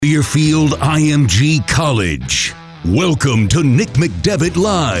Fairfield IMG College. Welcome to Nick McDevitt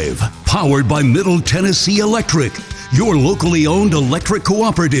Live, powered by Middle Tennessee Electric, your locally owned electric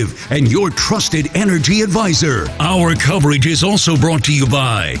cooperative and your trusted energy advisor. Our coverage is also brought to you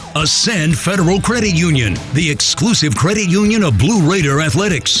by Ascend Federal Credit Union, the exclusive credit union of Blue Raider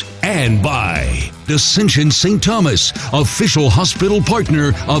Athletics, and by Ascension St. Thomas, official hospital partner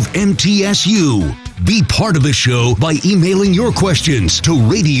of MTSU. Be part of the show by emailing your questions to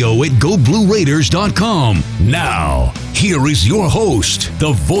radio@goblueraiders.com. Now, here is your host,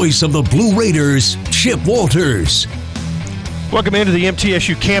 the voice of the Blue Raiders, Chip Walters. Welcome into the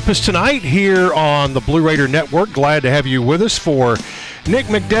MTSU campus tonight here on the Blue Raider Network. Glad to have you with us for Nick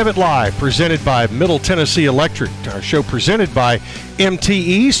McDevitt Live, presented by Middle Tennessee Electric. Our show presented by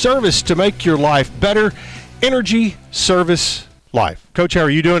MTE, service to make your life better. Energy, service, life. Coach, how are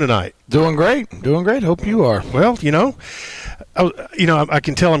you doing tonight? Doing great. Hope you are. Well, I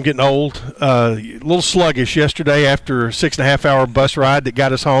can tell I'm getting old. A little sluggish yesterday after a 6.5-hour bus ride that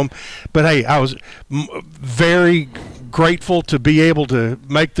got us home. But, hey, I was very grateful to be able to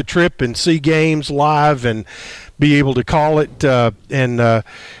make the trip and see games live and be able to call it. I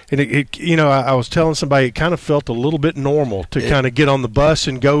was telling somebody it kind of felt a little bit normal to kind of get on the bus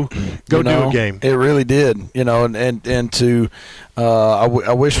and go do a game. It really did, and to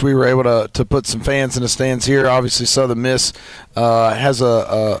I wish we were able to put some fans in the stands here. Obviously, Southern Miss has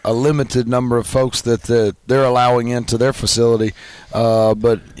a limited number of folks that they're allowing into their facility.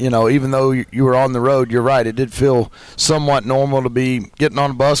 But, even though you were on the road, you're right, it did feel somewhat normal to be getting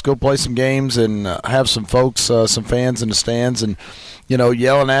on a bus, go play some games, and have some folks, some fans in the stands, and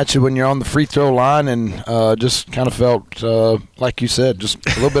yelling at you when you're on the free throw line, and just kind of felt, like you said, just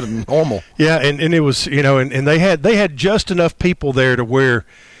a little bit of normal. Yeah, and it was, and they had just enough people there to where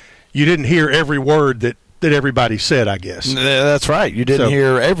you didn't hear every word that everybody said, I guess. That's right. You didn't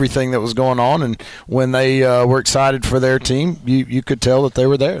hear everything that was going on, and when they were excited for their team, you could tell that they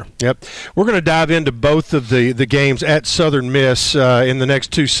were there. Yep. We're going to dive into both of the games at Southern Miss in the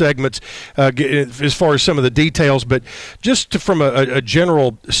next two segments as far as some of the details, but just from a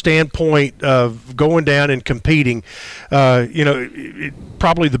general standpoint of going down and competing,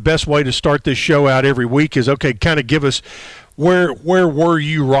 probably the best way to start this show out every week is, okay, kind of give us where were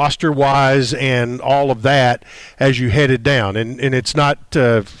you roster-wise and all of that as you headed down? And it's not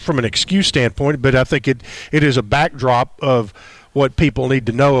from an excuse standpoint, but I think it is a backdrop of what people need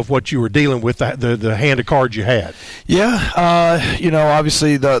to know of what you were dealing with, the hand of cards you had. Yeah,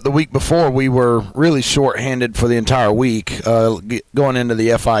 obviously the week before we were really short-handed for the entire week. Going into the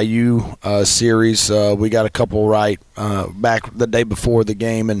FIU series, we got a couple right back the day before the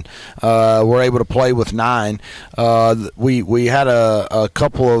game, and we're able to play with 9. We had a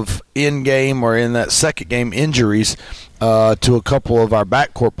couple of in-game or in that second game injuries to a couple of our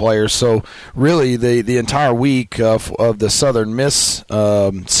backcourt players. So really the entire week of the Southern Miss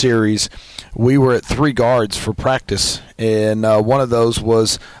series, we were at 3 guards for practice, and one of those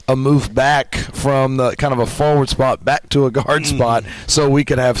was a move back from the kind of a forward spot back to a guard spot so we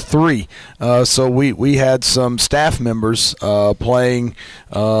could have 3. So we had some staff members playing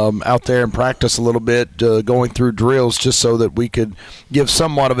out there in practice a little bit, going through drills just so that we could give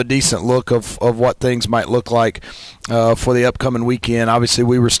somewhat of a decent look of what things might look like for the upcoming weekend. Obviously,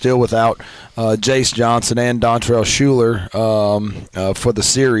 we were still without Jace Johnson and Dontrell Schuler for the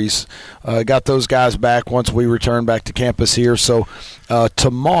series. Got those guys back once we returned back to campus here. So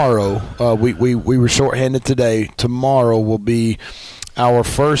tomorrow, we were shorthanded today. Tomorrow will be our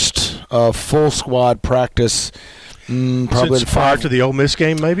first full squad practice. Probably since prior to the Ole Miss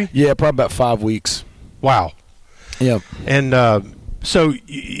game, maybe? Yeah, probably about 5 weeks. Wow. Yeah. And so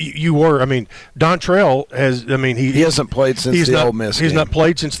you were, Dontrell he hasn't played since the Ole Miss game. He's not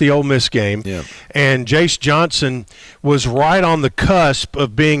played since the Ole Miss game. Yeah. And Jace Johnson was right on the cusp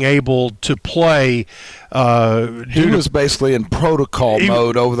of being able to play. He was basically in protocol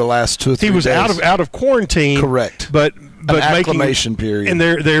mode over the last 2 or 3 days. He was out of quarantine. Correct. But an acclimation period. And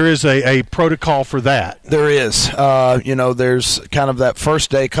there is a protocol for that. There is. There's kind of that first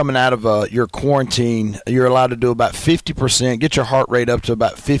day coming out of your quarantine, you're allowed to do about 50%, get your heart rate up to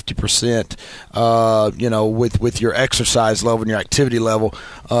about 50%, with your exercise level and your activity level.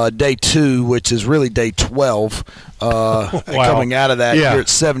 Day 2, which is really day 12, wow. Coming out of that, you're at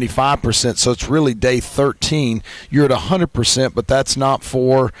 75%, so it's really day 13. You're at 100%, but that's not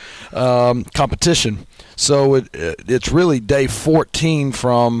for competition. So it's really day 14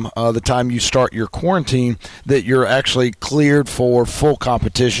 from the time you start your quarantine that you're actually cleared for full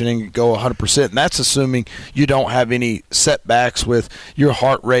competition and go 100%. And that's assuming you don't have any setbacks with your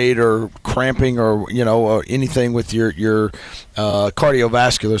heart rate or cramping or or anything with your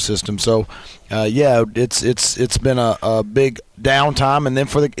cardiovascular system. So it's been a big downtime. And then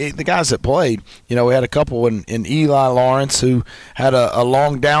for the guys that played, we had a couple in Eli Lawrence who had a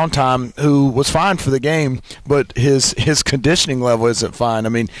long downtime, who was fine for the game, but his conditioning level isn't fine. I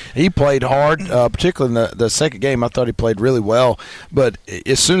mean, he played hard, particularly in the second game. I thought he played really well, but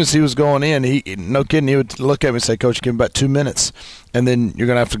as soon as he was going in, no kidding, he would look at me and say, "Coach, give me about 2 minutes, and then you're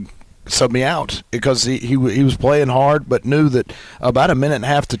going to have to sub me out," because he was playing hard, but knew that about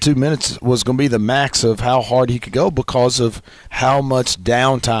 1.5 to 2 minutes was going to be the max of how hard he could go because of how much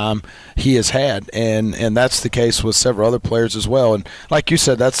downtime he has had, and that's the case with several other players as well. And like you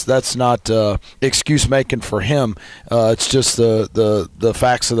said, that's not excuse making for him. It's just the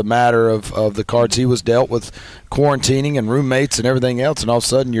facts of the matter of the cards he was dealt with, quarantining and roommates and everything else, and all of a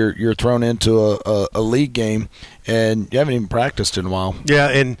sudden you're thrown into a league game and you haven't even practiced in a while. Yeah,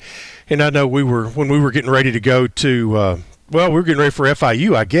 and I know when we were getting ready to go to we were getting ready for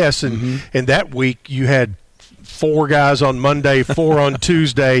FIU, I guess, and that week you had 4 guys on Monday, 4 on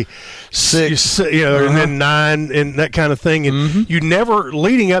Tuesday, 6, and then 9 and that kind of thing. And you never,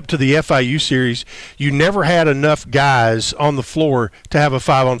 leading up to the FIU series, you never had enough guys on the floor to have a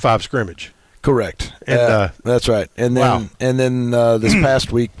 5-on-5 scrimmage. Correct. And, that's right. And then this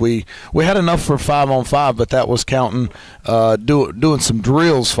past week we had enough for 5-on-5, but that was counting doing some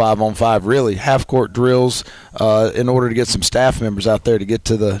drills 5-on-5, really half-court drills in order to get some staff members out there to get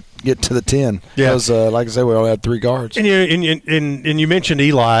to the 10. Yeah. Because like I said, we only had 3 guards. And you mentioned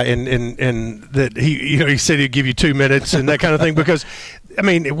Eli and that he said he'd give you 2 minutes and that kind of thing, because I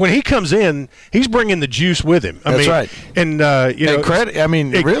mean, when he comes in, he's bringing the juice with him. That's right. And and credit. I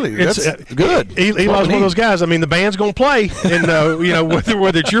mean, really, that's good. Eli's one of those guys. I mean, the band's going to play, and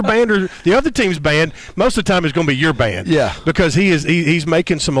whether it's your band or the other team's band, most of the time it's going to be your band. Yeah. Because he's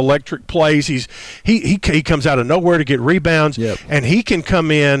making some electric plays. He comes out of nowhere to get rebounds, and he can come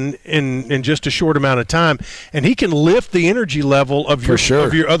in just a short amount of time, and he can lift the energy level of your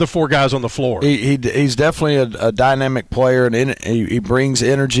other 4 guys on the floor. He's definitely a dynamic player, and he brings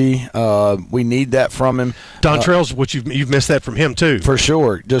energy. We need that from him. Dontrell's, which you've missed that from him too, for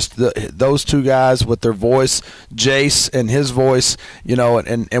sure. Just those 2 guys with their voice, Jace and his voice,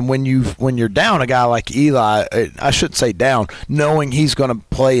 and when you're down a guy like Eli, I shouldn't say down, knowing he's going to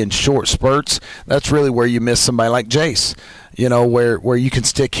play in short spurts, that's really where you miss somebody like Jace. Where you can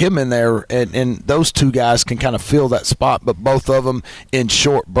stick him in there, and those 2 guys can kind of fill that spot, but both of them in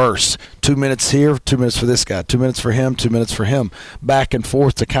short bursts. 2 minutes here, 2 minutes for this guy, 2 minutes for him, 2 minutes for him, back and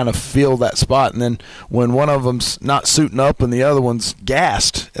forth to kind of fill that spot. And then when one of them's not suiting up and the other one's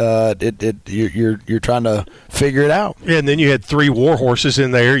gassed, you're trying to figure it out. And then you had 3 war horses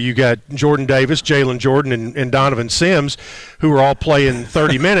in there. You got Jordan Davis, Jalen Jordan, and Donovan Sims, who are all playing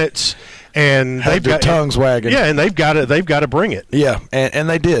 30 minutes. And they've got tongues wagging. Yeah, and they've got to bring it. Yeah, and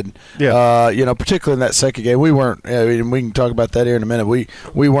they did. Yeah. Particularly in that second game, we weren't. We can talk about that here in a minute. We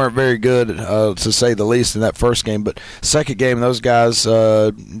weren't very good, to say the least, in that first game. But second game, those guys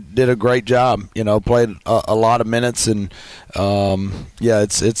did a great job. Played a lot of minutes, and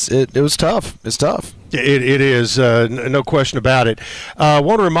it was tough. It's tough. It is, no question about it. I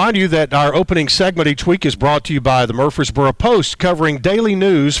want to remind you that our opening segment each week is brought to you by the Murfreesboro Post, covering daily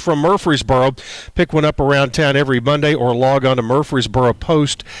news from Murfreesboro. Pick one up around town every Monday or log on to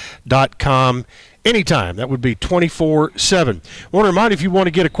murfreesboropost.com anytime. That would be 24/7. I want to remind you, if you want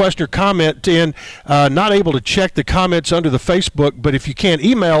to get a question or comment in, not able to check the comments under the Facebook, but if you can,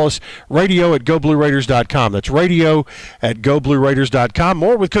 email us, radio@goblueraiders.com. That's radio@goblueraiders.com.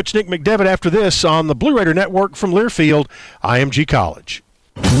 More with Coach Nick McDevitt after this on the Blue Raider Network from Learfield, IMG College.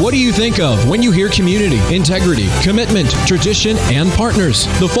 What do you think of when you hear community, integrity, commitment, tradition, and partners?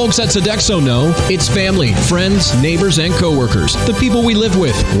 The folks at Sodexo know it's family, friends, neighbors, and coworkers. The people we live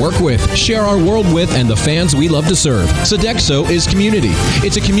with, work with, share our world with, and the fans we love to serve. Sodexo is community.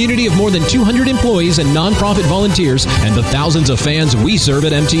 It's a community of more than 200 employees and nonprofit volunteers and the thousands of fans we serve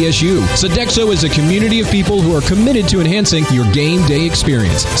at MTSU. Sodexo is a community of people who are committed to enhancing your game day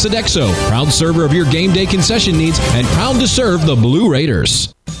experience. Sodexo, proud server of your game day concession needs and proud to serve the Blue Raiders.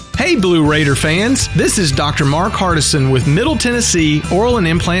 Hey Blue Raider fans, this is Dr. Mark Hardison with Middle Tennessee Oral and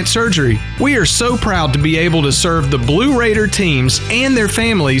Implant Surgery. We are so proud to be able to serve the Blue Raider teams and their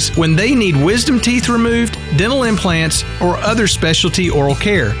families when they need wisdom teeth removed, dental implants, or other specialty oral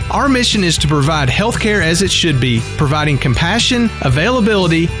care. Our mission is to provide health care as it should be, providing compassion,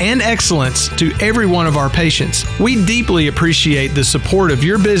 availability, and excellence to every one of our patients. We deeply appreciate the support of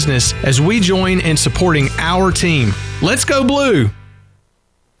your business as we join in supporting our team. Let's go Blue!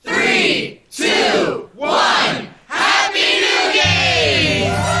 3, 2, 1, Happy New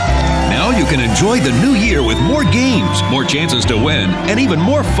Game! Now you can enjoy the new year with more games, more chances to win, and even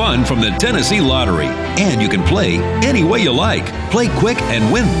more fun from the Tennessee Lottery. And you can play any way you like. Play quick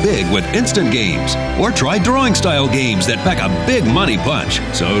and win big with instant games. Or try drawing-style games that pack a big money punch.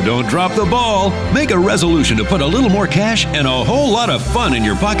 So don't drop the ball. Make a resolution to put a little more cash and a whole lot of fun in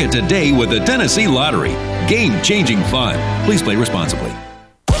your pocket today with the Tennessee Lottery. Game-changing fun. Please play responsibly.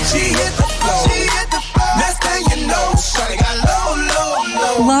 She hit the floor. Next thing you know, shawty got low.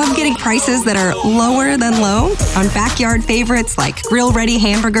 Love getting prices that are lower than low on backyard favorites like grill-ready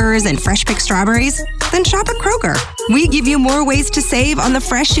hamburgers and fresh-picked strawberries? Then shop at Kroger. We give you more ways to save on the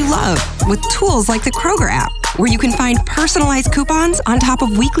fresh you love with tools like the Kroger app, where you can find personalized coupons on top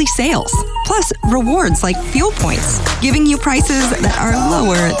of weekly sales. Plus, rewards like fuel points, giving you prices that are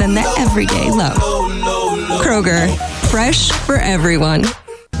lower than the everyday low. Kroger, fresh for everyone.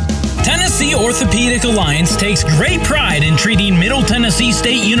 Tennessee Orthopedic Alliance takes great pride in treating Middle Tennessee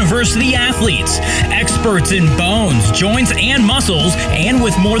State University athletes. Experts in bones, joints, and muscles, and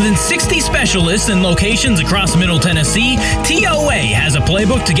with more than 60 specialists in locations across Middle Tennessee, TOA has a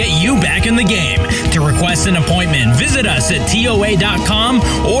playbook to get you back in the game. To request an appointment, visit us at TOA.com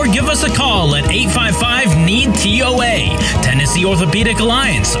or give us a call at 855-NEED-TOA. Tennessee Orthopedic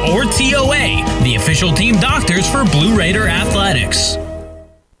Alliance, or TOA, the official team doctors for Blue Raider Athletics.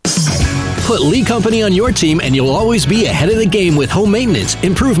 Put Lee Company on your team and you'll always be ahead of the game with home maintenance,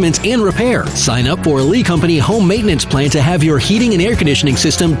 improvements, and repair. Sign up for a Lee Company home maintenance plan to have your heating and air conditioning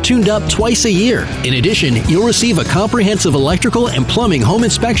system tuned up twice a year. In addition, you'll receive a comprehensive electrical and plumbing home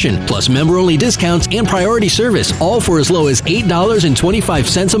inspection, plus member-only discounts and priority service, all for as low as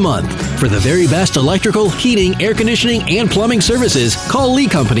 $8.25 a month. For the very best electrical, heating, air conditioning, and plumbing services, call Lee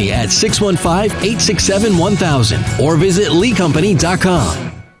Company at 615-867-1000 or visit leecompany.com.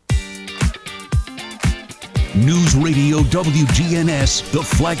 News Radio WGNS, the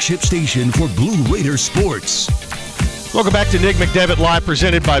flagship station for Blue Raider sports. Welcome back to Nick McDevitt Live,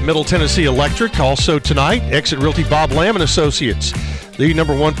 presented by Middle Tennessee Electric. Also tonight, Exit Realty Bob Lamb and Associates, the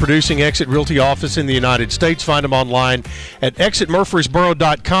 #1 producing Exit Realty office in the United States. Find them online at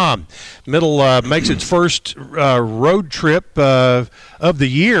exitmurfreesboro.com. Middle makes its first road trip of the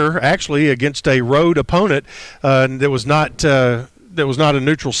year, actually, against a road opponent that was not a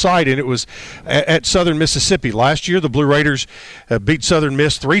neutral site, and it was at Southern Mississippi. Last year, the Blue Raiders beat Southern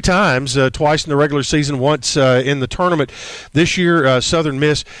Miss 3 times, twice in the regular season, once in the tournament. This year, Southern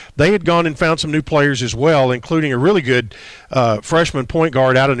Miss, they had gone and found some new players as well, including a really good freshman point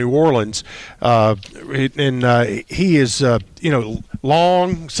guard out of New Orleans. He is,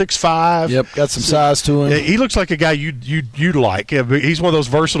 long, 6'5". Yep, got some size to him. He looks like a guy you'd like. He's one of those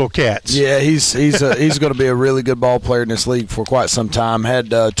versatile cats. Yeah, he's going to be a really good ball player in this league for quite some time.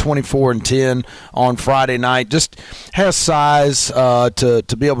 Had 24 and 10 on Friday night. Just has size to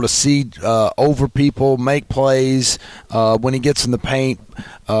be able to see over people, make plays when he gets in the paint.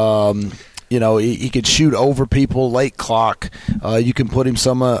 He could shoot over people, late clock. You can put him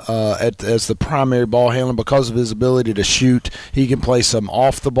some as the primary ball handler because of his ability to shoot. He can play some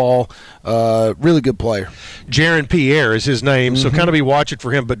off the ball. Really good player. Jaron Pierre is his name, so kind of be watching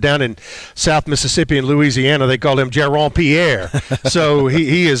for him. But down in South Mississippi and Louisiana, they call him Jaron Pierre. So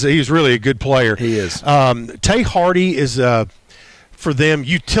he's really a good player. He is. Tay Hardy is, for them,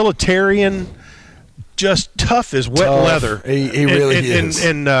 utilitarian, just tough as wet leather. He really is.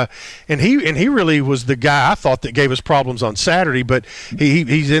 And he really was the guy I thought that gave us problems on Saturday. But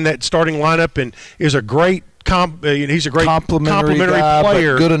he's in that starting lineup and is a great. He's a great complimentary guy,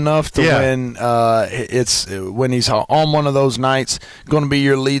 player, but good enough to win. It's when he's on one of those nights, going to be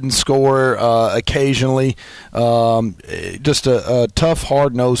your leading scorer occasionally. Just a tough,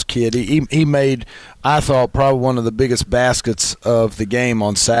 hard-nosed kid. He made I thought probably one of the biggest baskets of the game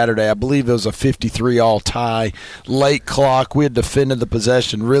on Saturday. I believe it was a 53-all tie, late clock. We had defended the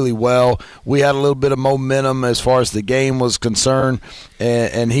possession really well. We had a little bit of momentum as far as the game was concerned,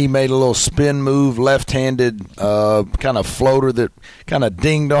 and he made a little spin move, left-handed kind of floater that kind of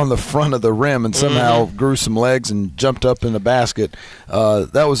dinged on the front of the rim and somehow grew some legs and jumped up in the basket.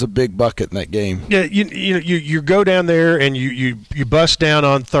 That was a big bucket in that game. Yeah, you go down there and you bust down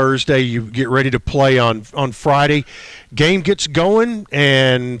on Thursday. You get ready to play on Friday. Game gets going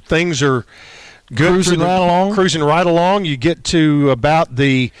and things are good. Cruising right along. You get to about at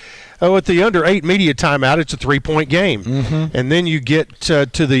the under 8 media timeout, it's a 3-point game. And then you get to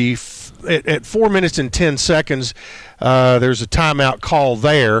the at 4 minutes and 10 seconds, there's a timeout call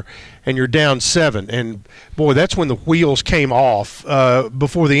there, and you're down 7. And, boy, that's when the wheels came off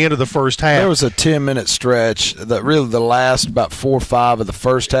before the end of the first half. There was a 10-minute stretch that really the last about 4 or 5 of the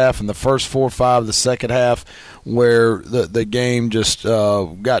first half and the first 4 or 5 of the second half where the game just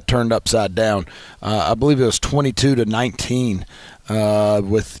got turned upside down. I believe it was 22-19.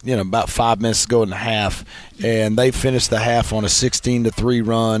 With about 5 minutes to go in the half, and they finished the half on a 16-3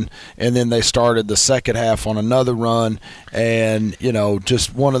 run, and then they started the second half on another run, and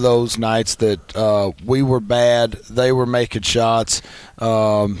just one of those nights that we were bad, they were making shots.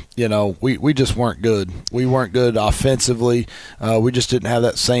 We just weren't good. We weren't good offensively. We just didn't have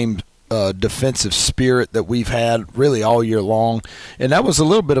that same defensive spirit that we've had really all year long, and that was a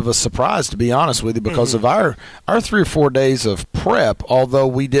little bit of a surprise, to be honest with you, because of our 3 or 4 days of prep. Although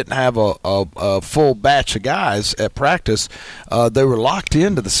we didn't have a full batch of guys at practice, they were locked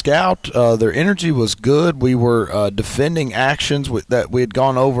into the scout. Their energy was good. We were defending actions that we had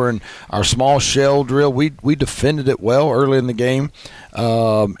gone over in our small shell drill. We defended it well early in the game,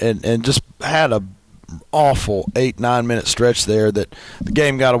 and just had a awful 8-9 minute stretch there that the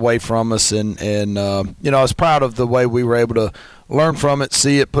game got away from us, and I was proud of the way we were able to learn from it,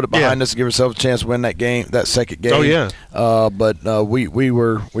 see it, put it behind us, give ourselves a chance to win that second game. Oh yeah. But we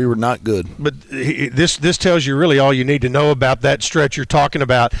were not good. But this tells you really all you need to know about that stretch you're talking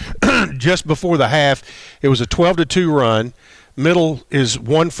about. Just before the half, it was a 12-2 run. Middle is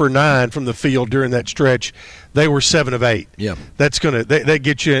 1 for 9 from the field during that stretch. They were 7 of 8. Yeah, that's they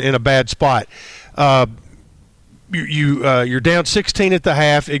get you in a bad spot. You're down 16 at the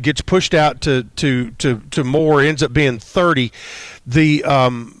half. It gets pushed out to more. Ends up being 30.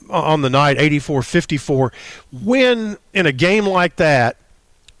 On the night, 84-54. When in a game like that,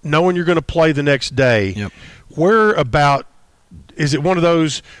 knowing you're going to play the next day, is it one of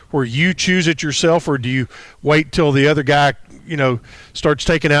those where you choose it yourself, or do you wait till the other guy starts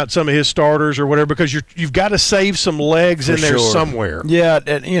taking out some of his starters or whatever, because you've got to save some legs in there somewhere? Yeah,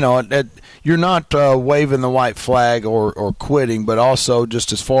 you're not waving the white flag or quitting, but also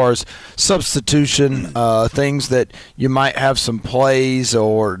just as far as substitution, things that you might have some plays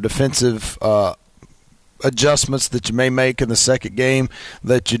or defensive adjustments that you may make in the second game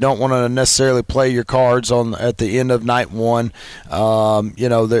that you don't want to necessarily play your cards on at the end of night one. There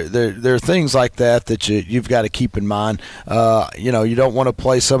are things like that you've got to keep in mind. You don't want to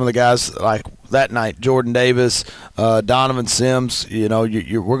play some of the guys like that night, Jordan Davis, Donovan Sims. We're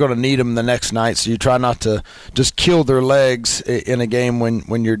going to need them the next night, so you try not to just kill their legs in a game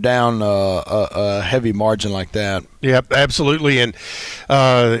when you're down a heavy margin like that. Yeah, absolutely. And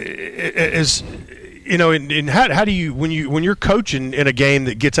and how do you when you're coaching in a game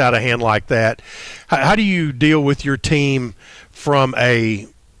that gets out of hand like that, how do you deal with your team from a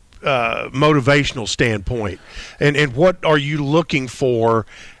motivational standpoint, and what are you looking for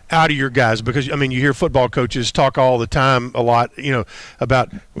out of your guys? Because you hear football coaches talk all the time a lot, about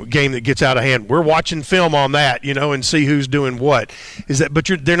a game that gets out of hand. We're watching film on that, and see who's doing what. But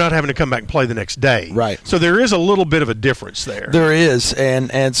they're not having to come back and play the next day, right? So there is a little bit of a difference there. There is,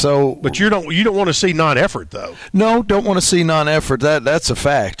 and so. But you don't want to see non-effort though. No, don't want to see non-effort. That's a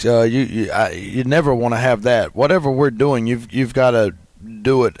fact. You never want to have that. Whatever we're doing, you've got to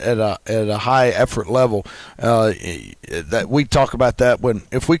do it at a high effort level. That we talk about that when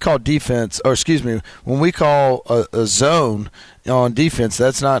we call when we call a zone on defense,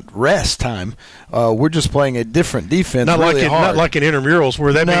 that's not rest time. We're just playing a different defense. Not like in intramurals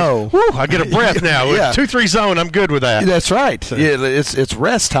where that means, whew, I get a breath now. Yeah. 2-3 zone, I'm good with that. That's right. So. Yeah, it's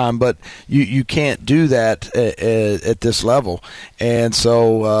rest time, but you can't do that at this level. And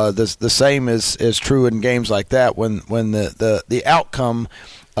so the same is true in games like that when the outcome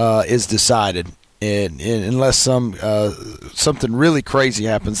is decided. And unless something really crazy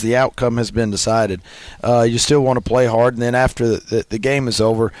happens, the outcome has been decided. You still want to play hard, and then after the game is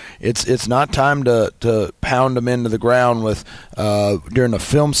over, it's not time to pound them into the ground with during a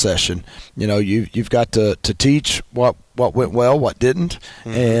film session. You've got to teach what went well, what didn't,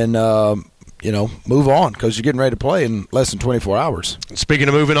 and move on, because you're getting ready to play in less than 24 hours. Speaking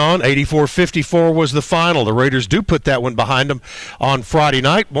of moving on, 84-54 was the final. The Raiders do put that one behind them on Friday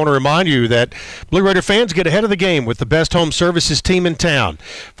night. Want to remind you that Blue Raider fans get ahead of the game with the best home services team in town.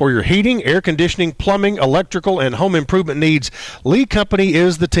 For your heating, air conditioning, plumbing, electrical, and home improvement needs, Lee Company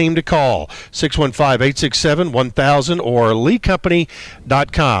is the team to call. 615-867-1000 or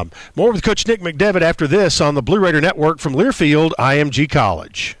leecompany.com. More with Coach Nick McDevitt after this on the Blue Raider Network from Learfield IMG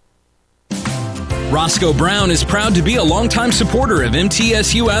College. Roscoe Brown is proud to be a longtime supporter of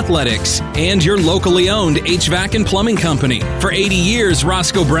MTSU Athletics and your locally owned HVAC and plumbing company. For 80 years,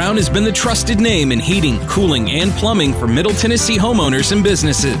 Roscoe Brown has been the trusted name in heating, cooling, and plumbing for Middle Tennessee homeowners and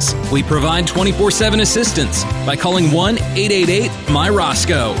businesses. We provide 24/7 assistance by calling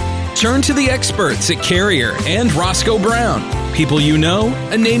 1-888-MY-ROSCOE. Turn to the experts at Carrier and Roscoe Brown. People you know,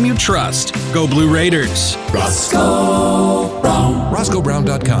 a name you trust. Go Blue Raiders. Roscoe Brown.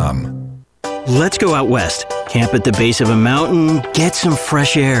 RoscoeBrown.com. Let's go out west, camp at the base of a mountain, get some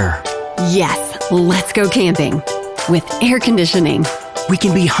fresh air. Yes, let's go camping with air conditioning. We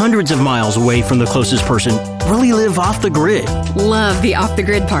can be hundreds of miles away from the closest person, really live off the grid. Love the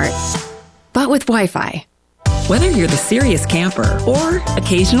off-the-grid part, but with Wi-Fi. Whether you're the serious camper or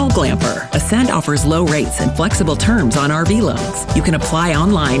occasional glamper, Ascend offers low rates and flexible terms on RV loans. You can apply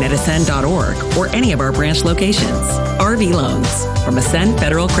online at ascend.org or any of our branch locations. RV loans from Ascend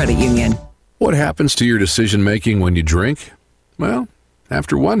Federal Credit Union. What happens to your decision-making when you drink? Well,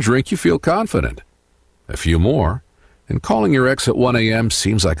 after one drink, you feel confident. A few more, and calling your ex at 1 a.m.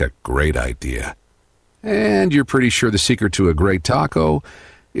 seems like a great idea. And you're pretty sure the secret to a great taco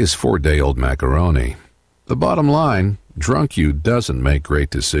is 4-day-old macaroni. The bottom line, drunk you doesn't make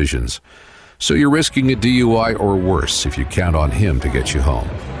great decisions. So you're risking a DUI or worse if you count on him to get you home.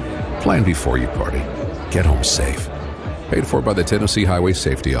 Plan before you party. Get home safe. Paid for by the Tennessee Highway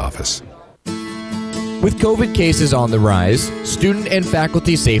Safety Office. With COVID cases on the rise, student and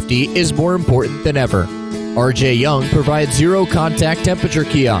faculty safety is more important than ever. RJ Young provides zero-contact temperature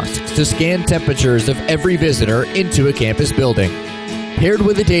kiosks to scan temperatures of every visitor into a campus building. Paired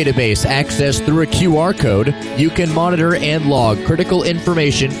with a database accessed through a QR code, you can monitor and log critical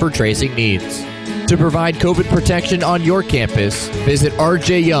information for tracing needs. To provide COVID protection on your campus, visit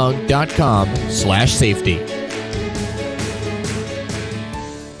rjyoung.com/safety.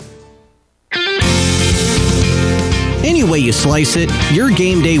 Any way you slice it, your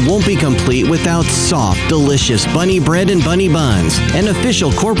game day won't be complete without soft, delicious Bunny Bread and Bunny Buns, an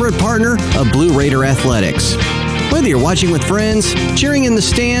official corporate partner of Blue Raider Athletics. Whether you're watching with friends, cheering in the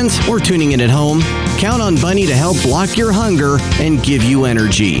stands, or tuning in at home, count on Bunny to help block your hunger and give you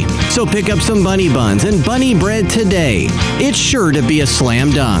energy. So pick up some Bunny Buns and Bunny Bread today. It's sure to be a slam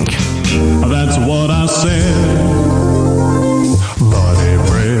dunk. That's what I said. Bunny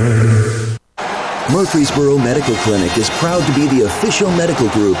Bread. Murfreesboro Medical Clinic is proud to be the official medical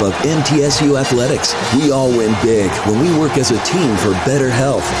group of MTSU Athletics. We all win big when we work as a team for better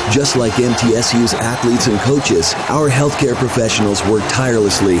health. Just like MTSU's athletes and coaches, our healthcare professionals work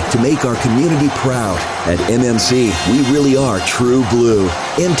tirelessly to make our community proud. At MMC, we really are true blue.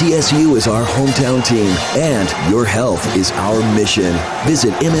 MTSU is our hometown team, and your health is our mission.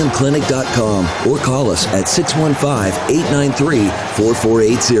 Visit mmclinic.com or call us at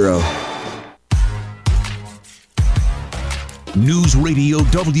 615-893-4480. News Radio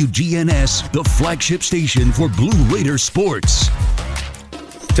WGNS, the flagship station for Blue Raider sports.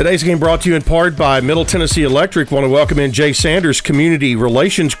 Today's game brought to you in part by Middle Tennessee Electric. Want to welcome in Jay Sanders, Community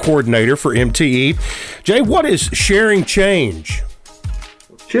Relations Coordinator for MTE. Jay, what is Sharing Change?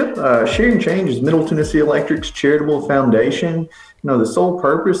 Chip, Sharing Change is Middle Tennessee Electric's charitable foundation. The sole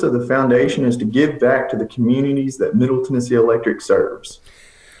purpose of the foundation is to give back to the communities that Middle Tennessee Electric serves.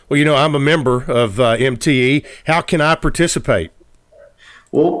 Well, I'm a member of MTE. How can I participate?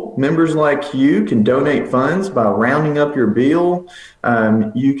 Well, members like you can donate funds by rounding up your bill.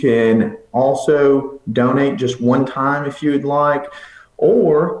 You can also donate just one time if you would like,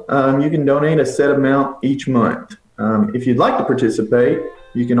 or you can donate a set amount each month. If you'd like to participate,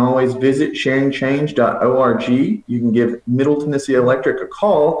 you can always visit sharingchange.org. You can give Middle Tennessee Electric a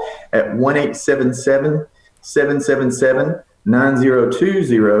call at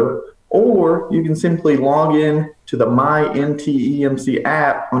 1-877-777-9020, or you can simply log in to the MyMTEMC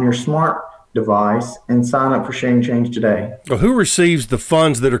app on your smart device and sign up for Sharing Change today. Well, who receives the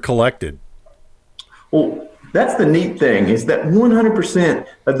funds that are collected? Well, that's the neat thing, is that 100%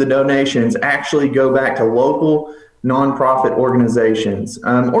 of the donations actually go back to local nonprofit organizations.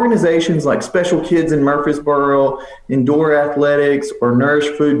 Organizations like Special Kids in Murfreesboro, Indoor Athletics, or Nourish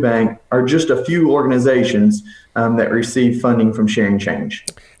Food Bank are just a few organizations that receive funding from Sharing Change.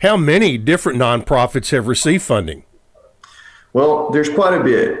 How many different nonprofits have received funding? Well, there's quite a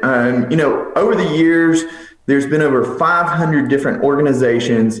bit. Over the years, there's been over 500 different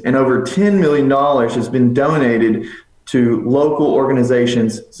organizations, and over $10 million has been donated to local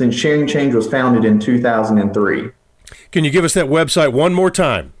organizations since Sharing Change was founded in 2003. Can you give us that website one more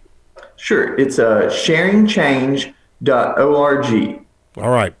time? Sure. It's sharingchange.org. All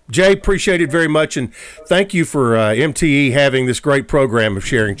right. Jay, appreciate it very much, and thank you for MTE having this great program of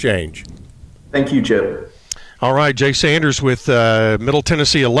Sharing Change. Thank you, Chip. All right, Jay Sanders with Middle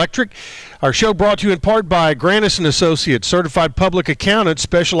Tennessee Electric. Our show brought to you in part by Grannis & Associates, certified public accountants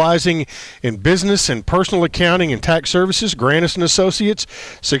specializing in business and personal accounting and tax services. Grannis & Associates,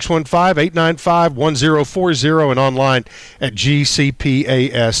 615-895-1040 and online at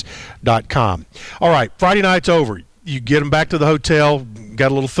gcpas.com. All right, Friday night's over. You get them back to the hotel,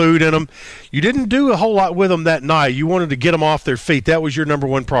 got a little food in them. You didn't do a whole lot with them that night. You wanted to get them off their feet. That was your number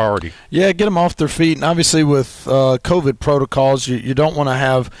one priority. Yeah, get them off their feet. And obviously with COVID protocols, you don't want to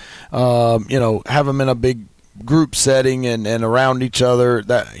have them in a big group setting and around each other.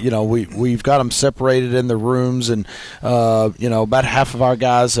 That we've got them separated in the rooms, and about half of our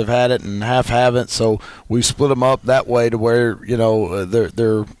guys have had it and half haven't, so we split them up that way to where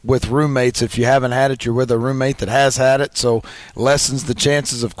they're with roommates. If you haven't had it, you're with a roommate that has had it, so lessens the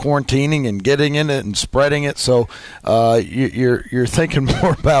chances of quarantining and getting in it and spreading it. So you're thinking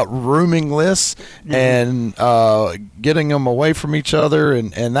more about rooming lists and getting them away from each other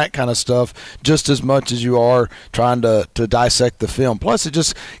and that kind of stuff, just as much as you are trying to dissect the film. Plus, it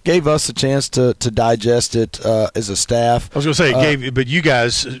just gave us a chance to digest it as a staff. I was going to say, but you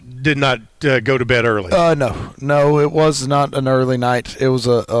guys did not go to bed early. No, it was not an early night. It was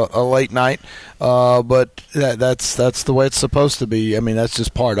a late night. But that's the way it's supposed to be. I mean, that's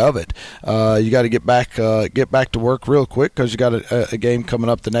just part of it. You got to get back to work real quick because you got a game coming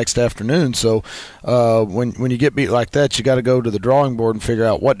up the next afternoon. So when you get beat like that, you got to go to the drawing board and figure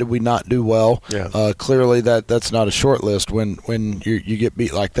out what did we not do well. Yeah. Clearly that's not a short list when you get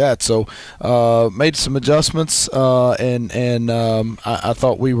beat like that. So made some adjustments and I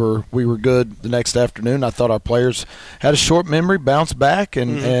thought we were good the next afternoon. I thought our players had a short memory, bounced back,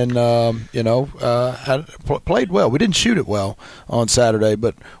 and played well. We didn't shoot it well on Saturday,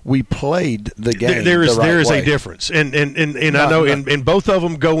 but we played the game. There is way. a difference, and I know, and both of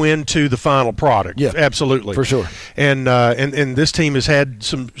them go into the final product. Yeah, absolutely, for sure. And this team has had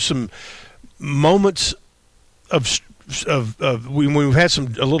some moments of we've had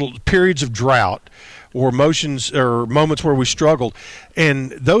a little periods of drought or moments where we struggled,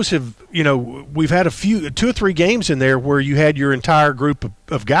 and those have we've had 2 or 3 games in there where you had your entire group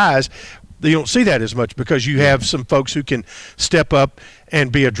of guys. You don't see that as much because you have some folks who can step up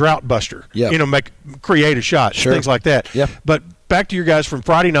and be a drought buster. Yeah. Create a shot, sure. Things like that. Yeah. But back to your guys from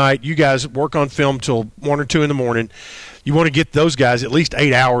Friday night. You guys work on film till 1 or 2 in the morning. You want to get those guys at least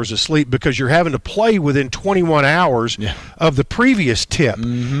 8 hours of sleep because you're having to play within 21 hours of the previous tip.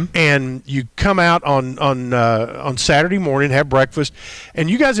 Mm-hmm. And you come out on Saturday morning, have breakfast,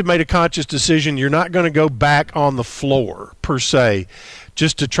 and you guys have made a conscious decision. You're not going to go back on the floor per se,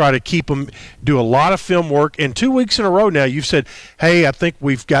 just to try to keep them, do a lot of film work. And 2 weeks in a row now, you've said, hey, I think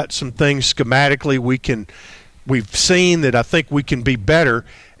we've got some things schematically we've seen that I think we can be better.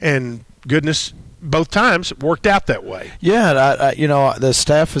 And goodness, both times it worked out that way. Yeah, the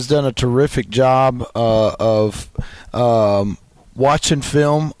staff has done a terrific job of watching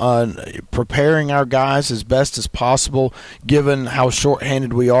film, preparing our guys as best as possible, given how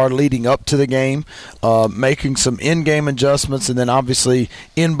shorthanded we are leading up to the game, making some in-game adjustments, and then obviously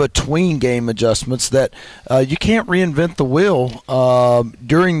in-between game adjustments that you can't reinvent the wheel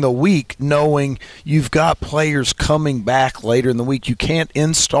during the week, knowing you've got players coming back later in the week. You can't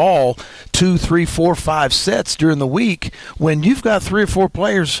install 2, 3, 4, 5 sets during the week when you've got 3 or 4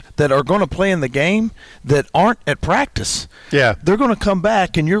 players that are going to play in the game that aren't at practice. Yeah. They're going to come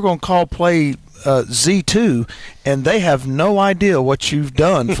back, and you're going to call play Z2, and they have no idea what you've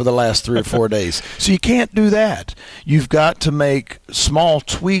done for the last 3 or 4 days. So you can't do that. You've got to make small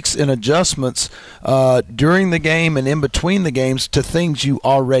tweaks and adjustments during the game and in between the games to things you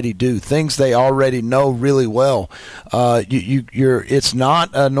already do, things they already know really well. It's not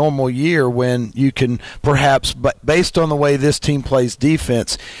a normal year when you can perhaps, based on the way this team plays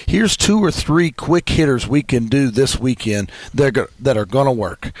defense, here's 2 or 3 quick hitters we can do this weekend that are going to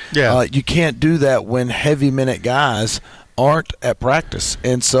work. Yeah. You can't do do that when heavy minute guys aren't at practice,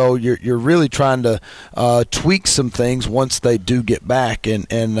 and so you're really trying to tweak some things once they do get back, and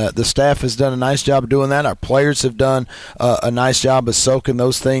the staff has done a nice job of doing that. Our players have done a nice job of soaking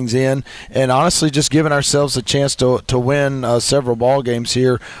those things in, and honestly just giving ourselves a chance to win several ball games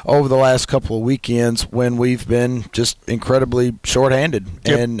here over the last couple of weekends when we've been just incredibly shorthanded.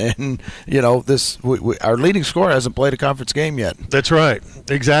 Yep. And you know, our leading scorer hasn't played a conference game yet. That's right,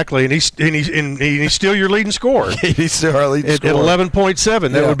 exactly, and he's still your leading scorer. He's still our leading at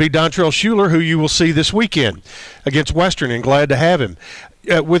 11.7. That would be Dontrell Schuler, who you will see this weekend against Western, and glad to have him.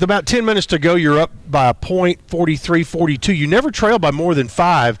 With about 10 minutes to go, you're up by a point, 43-42. You never trailed by more than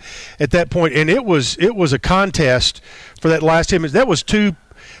 5 at that point, and it was a contest for that last 10 minutes. That was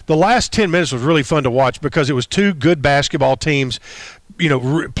the last 10 minutes was really fun to watch because it was two good basketball teams, you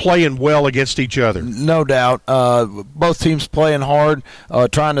know, playing well against each other. No doubt. Both teams playing hard,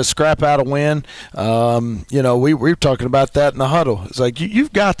 trying to scrap out a win. You know, we were talking about that in the huddle. It's like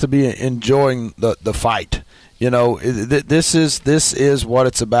you've got to be enjoying the fight. You know, this is what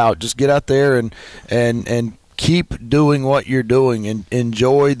it's about. Just get out there and keep doing what you're doing and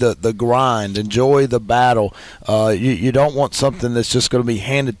enjoy the grind, enjoy the battle. You don't want something that's just going to be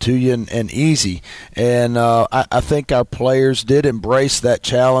handed to you and easy. And I think our players did embrace that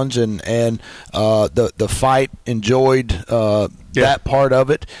challenge and the fight, enjoyed that part of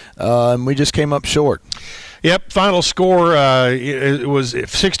it, and we just came up short. Yep, final score it was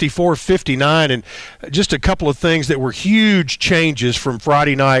 64-59, and just a couple of things that were huge changes from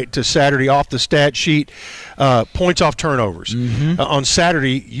Friday night to Saturday off the stat sheet. Points off turnovers. On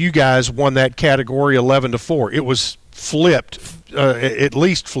Saturday, you guys won that category 11-4. It was flipped. At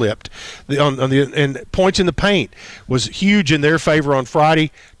least flipped. And points in the paint was huge in their favor on Friday,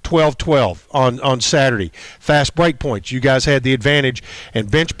 12-12 on Saturday. Fast break points, you guys had the advantage.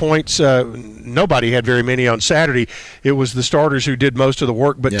 And bench points, nobody had very many on Saturday. It was the starters who did most of the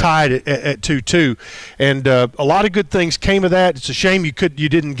work, but tied at 2-2. And a lot of good things came of that. It's a shame you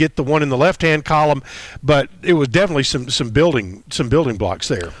didn't get the one in the left-hand column, but it was definitely some building blocks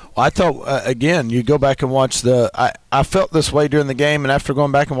there. Well, I thought, again, you go back and watch I felt this way during the game, and after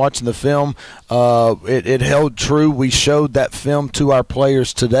going back and watching the film, it held true. We showed that film to our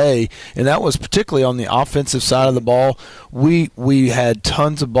players today, and that was particularly on the offensive side of the ball. We had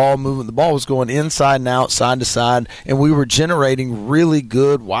tons of ball movement. The ball was going inside and out, side to side, and we were generating really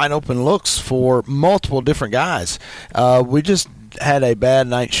good, wide-open looks for multiple different guys. We just had a bad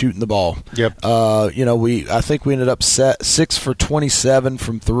night shooting the ball. Yep. You know, I think we ended up 6 for 27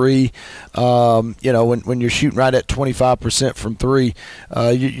 from 3. You know, when you're shooting right at 25% from 3,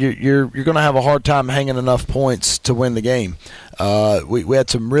 you're going to have a hard time hanging enough points to win the game. We had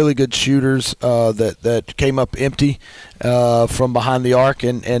some really good shooters that came up empty from behind the arc,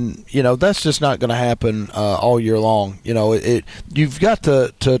 and you know, that's just not going to happen all year long. You know, you've got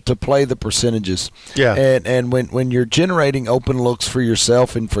to play the percentages. Yeah. And when you're generating open looks for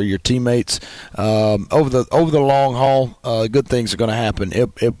yourself and for your teammates over the long haul, good things are going to happen.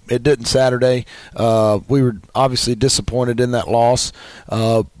 It didn't Saturday. We were obviously disappointed in that loss,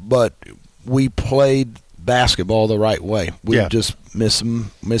 but we played basketball the right way. We just missed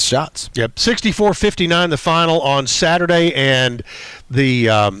shots. Yep, 64-59 the final on Saturday, and the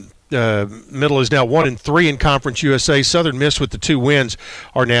Middle is now 1-3 in Conference USA. Southern Miss with the 2 wins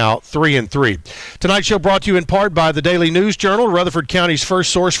are now 3-3. Tonight's show brought to you in part by the Daily News Journal, Rutherford County's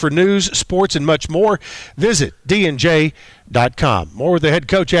first source for news, sports, and much more. Visit dnj.com. More with the head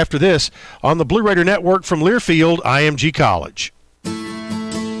coach after this on the Blue Raider Network from Learfield IMG College.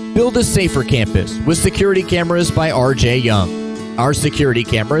 Build a safer campus with security cameras by RJ Young. Our security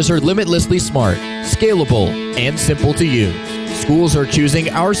cameras are limitlessly smart, scalable, and simple to use. Schools are choosing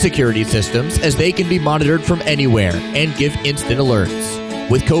our security systems as they can be monitored from anywhere and give instant alerts.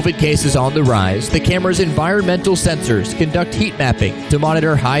 With COVID cases on the rise, the camera's environmental sensors conduct heat mapping to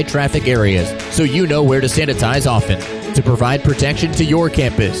monitor high-traffic areas so you know where to sanitize often. To provide protection to your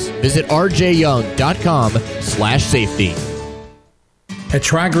campus, visit rjyoung.com/safety. At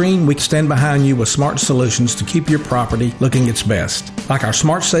TriGreen, we stand behind you with smart solutions to keep your property looking its best. Like our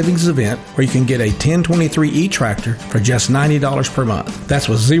Smart Savings event, where you can get a 1023E tractor for just $90 per month. That's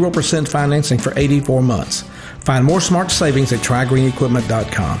with 0% financing for 84 months. Find more smart savings at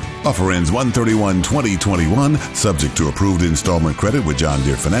TriGreenEquipment.com. Offer ends 1/31/2021, subject to approved installment credit with John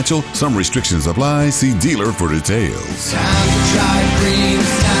Deere Financial. Some restrictions apply. See dealer for details. Time to try green.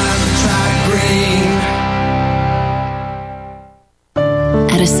 It's time to try green.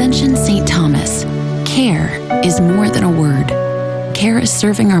 At Ascension St. Thomas, care is more than a word. Care is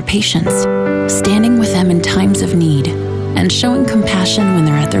serving our patients, standing with them in times of need, and showing compassion when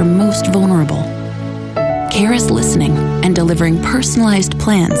they're at their most vulnerable. CARE is listening and delivering personalized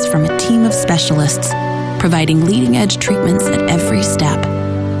plans from a team of specialists, providing leading-edge treatments at every step.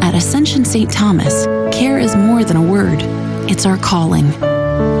 At Ascension St. Thomas, CARE is more than a word. It's our calling.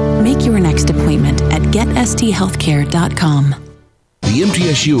 Make your next appointment at getsthealthcare.com. The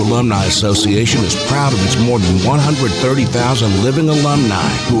MTSU Alumni Association is proud of its more than 130,000 living alumni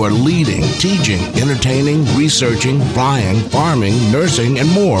who are leading, teaching, entertaining, researching, flying, farming, nursing,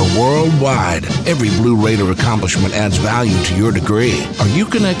 and more worldwide. Every Blue Raider accomplishment adds value to your degree. Are you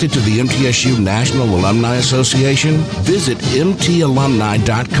connected to the MTSU National Alumni Association? Visit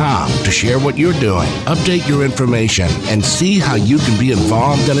mtalumni.com to share what you're doing, update your information, and see how you can be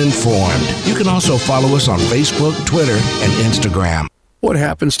involved and informed. You can also follow us on Facebook, Twitter, and Instagram. What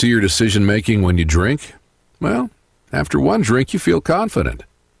happens to your decision-making when you drink? Well, after one drink, you feel confident.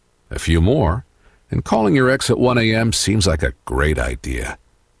 A few more, and calling your ex at 1 a.m. seems like a great idea.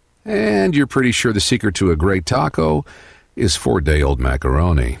 And you're pretty sure the secret to a great taco is 4-day-old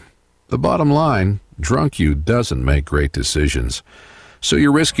macaroni. The bottom line, drunk you doesn't make great decisions. So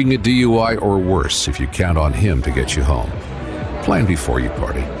you're risking a DUI or worse if you count on him to get you home. Plan before you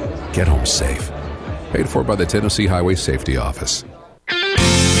party. Get home safe. Paid for by the Tennessee Highway Safety Office.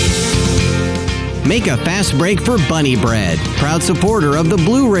 Make a fast break for Bunny Bread, proud supporter of the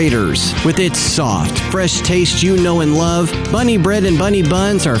Blue Raiders. With its soft, fresh taste you know and love, Bunny Bread and Bunny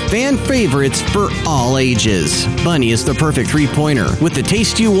Buns are fan favorites for all ages. Bunny is the perfect three-pointer with the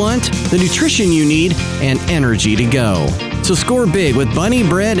taste you want, the nutrition you need, and energy to go. So score big with Bunny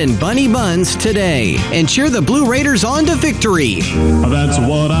Bread and Bunny Buns today and cheer the Blue Raiders on to victory. That's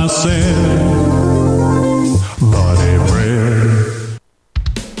what I said. Bunny Bread.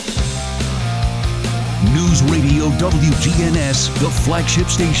 News Radio WGNS, the flagship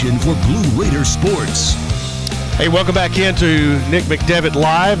station for Blue Raider sports. Hey, welcome back into Nick McDevitt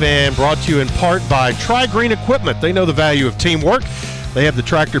Live, and brought to you in part by Tri-Green Equipment. They know the value of teamwork. They have the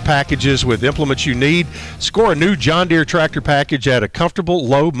tractor packages with implements you need. Score a new John Deere tractor package at a comfortable,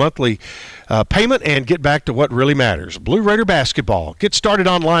 low monthly payment and get back to what really matters. Blue Raider basketball. Get started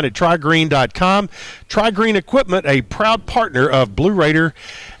online at trigreen.com. Tri-Green Equipment, a proud partner of Blue Raider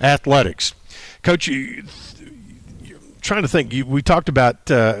Athletics. Coach, trying to think, we talked about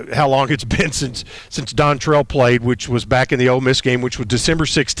how long it's been since Dontrell played, which was back in the Ole Miss game, which was December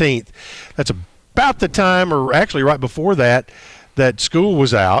 16th. That's about the time, or actually right before that school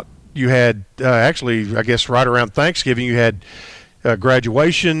was out. You had actually, I guess, right around Thanksgiving, you had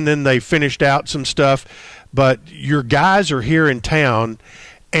graduation, then they finished out some stuff. But your guys are here in town,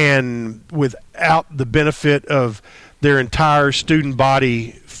 and without the benefit of their entire student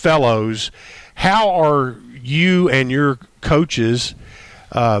body fellows, how are you and your coaches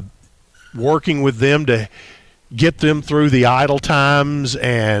working with them to get them through the idle times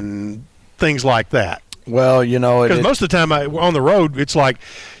and things like that? Well, because most of the time on the road, it's like,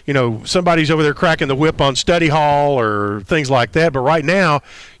 somebody's over there cracking the whip on study hall or things like that. But right now,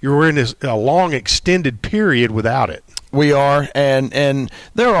 you're in a long extended period without it. We are, and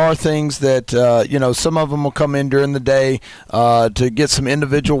there are things that, some of them will come in during the day to get some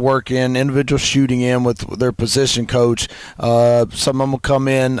individual work in, individual shooting in with their position coach. Some of them will come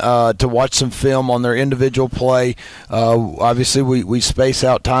in to watch some film on their individual play. Obviously, we space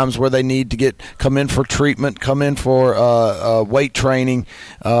out times where they need to come in for treatment, come in for weight training.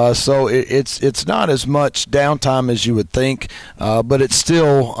 So it's not as much downtime as you would think, but it's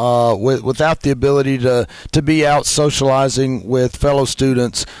still without the ability to be out socializing with fellow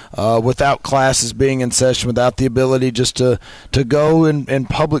students, without classes being in session, without the ability just to go in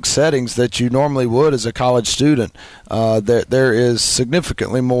public settings that you normally would as a college student. There is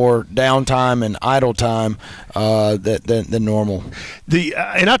significantly more downtime and idle time than normal.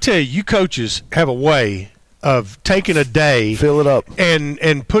 And I tell you coaches have a way of taking a day, fill it up,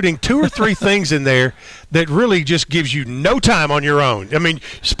 and putting 2 or 3 things in there that really just gives you no time on your own. I mean,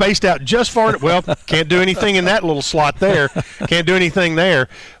 spaced out just far. Well, can't do anything in that little slot there. Can't do anything there.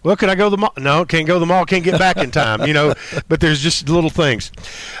 Well, can I go to the mall? No, can't go to the mall. Can't get back in time. But there's just little things.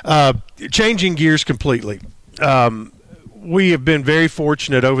 Changing gears completely. We have been very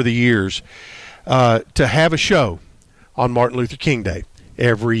fortunate over the years to have a show on Martin Luther King Day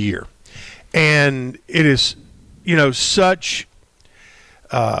every year. And it is, such.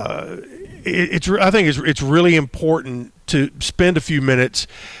 I think it's really important to spend a few minutes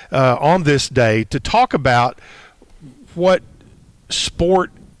on this day to talk about what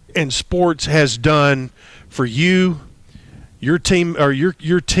sport and sports has done for you, your team, or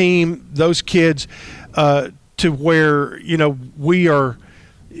your team, those kids, to where we are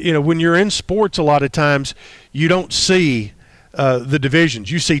when you're in sports, a lot of times you don't see the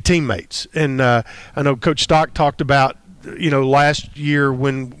divisions. You see teammates. And I know Coach Stock talked about, last year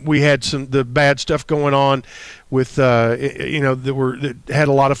when we had the bad stuff going on with, that had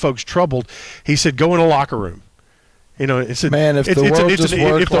a lot of folks troubled. He said, go in a locker room. If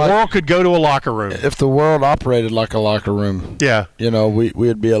the world could go to a locker room, if the world operated like a locker room,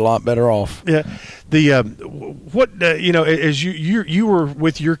 we'd be a lot better off. Yeah, as you were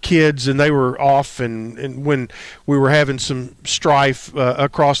with your kids and they were off, and when we were having some strife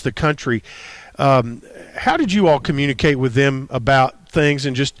across the country, how did you all communicate with them about things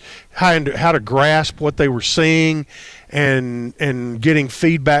and just how to grasp what they were seeing? And getting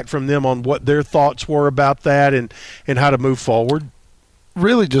feedback from them on what their thoughts were about that and how to move forward?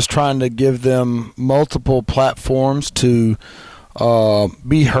 Really just trying to give them multiple platforms to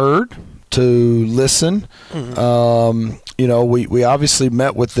be heard, to listen. We obviously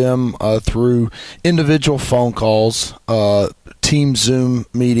met with them through individual phone calls, team Zoom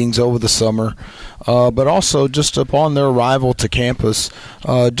meetings over the summer, but also just upon their arrival to campus,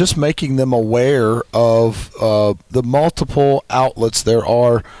 just making them aware of the multiple outlets there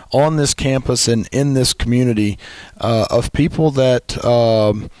are on this campus and in this community of people that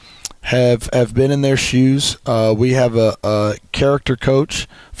have been in their shoes. We have a character coach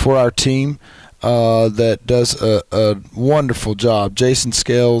for our team that does a wonderful job. Jason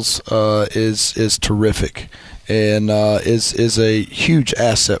Scales is terrific and is a huge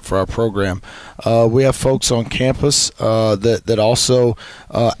asset for our program. We have folks on campus that also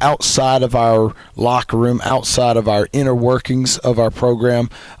outside of our locker room, outside of our inner workings of our program,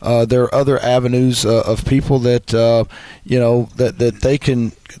 there are other avenues of people that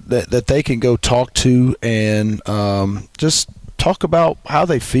that they can go talk to and just talk about how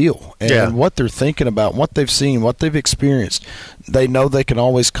they feel and what they're thinking about, what they've seen, what they've experienced. They know they can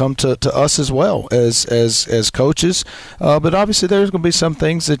always come to us as well as coaches, but obviously there's going to be some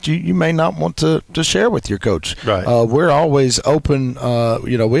things that you may not want to share with your coach. Right. We're always open.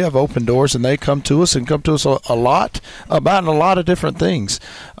 We have open doors, and they come to us a lot about a lot of different things.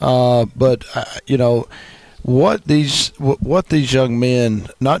 What these young men,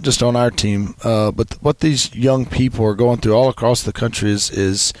 not just on our team, but what these young people are going through all across the country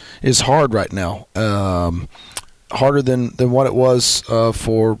is hard right now. Harder than what it was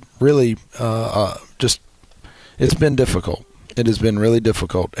for really it's been difficult. It has been really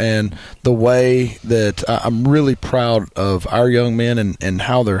difficult. And the way that I'm really proud of our young men and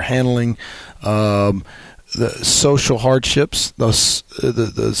how they're handling the social hardships, the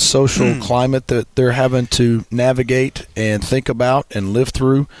social climate that they're having to navigate and think about and live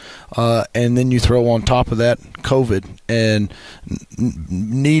through, and then you throw on top of that COVID and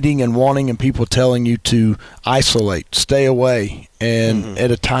needing and wanting and people telling you to isolate, stay away, and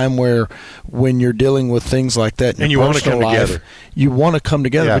at a time when you're dealing with things like that in your personal life, you want to come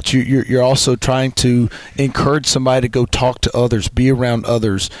together, but you're also trying to encourage somebody to go talk to others, be around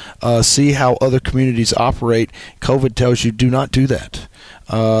others, see how other communities operate. COVID tells you do not do that.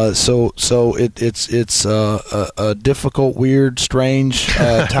 So it's a difficult, weird, strange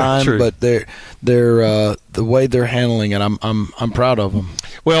time, but they're the way they're handling it, I'm proud of them.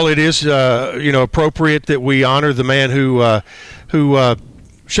 Well, it is appropriate that we honor the man who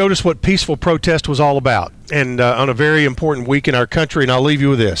showed us what peaceful protest was all about, and on a very important week in our country. And I'll leave you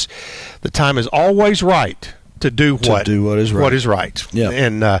with this: the time is always right to do what is right. Yeah.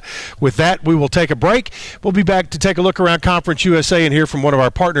 And with that, we will take a break. We'll be back to take a look around Conference USA and hear from one of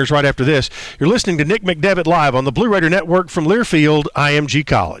our partners right after this. You're listening to Nick McDevitt Live on the Blue Raider Network from Learfield IMG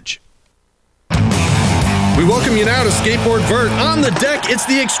College. We welcome you now to Skateboard Vert. On the deck, it's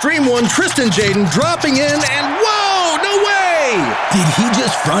the Extreme One, Tristan Jaden, dropping in, and whoa, no way! Did he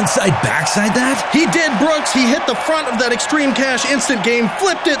just frontside backside that? He did, Brooks. He hit the front of that Extreme Cash instant game,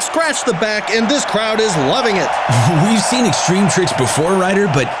 flipped it, scratched the back, and this crowd is loving it. We've seen extreme tricks before, Ryder,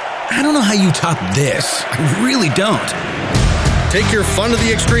 but I don't know how you top this. I really don't. Take your fun to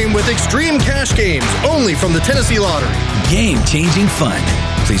the extreme with Extreme Cash Games, only from the Tennessee Lottery. Game-changing fun.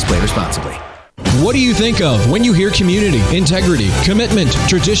 Please play responsibly. What do you think of when you hear community, integrity, commitment,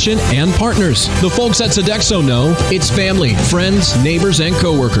 tradition, and partners? The folks at Sodexo know it's family, friends, neighbors, and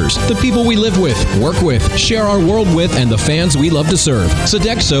coworkers. The people we live with, work with, share our world with, and the fans we love to serve.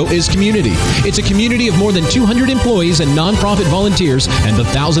 Sodexo is community. It's a community of more than 200 employees and nonprofit volunteers and the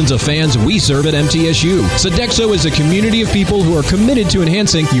thousands of fans we serve at MTSU. Sodexo is a community of people who are committed to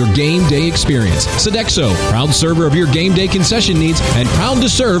enhancing your game day experience. Sodexo, proud server of your game day concession needs and proud to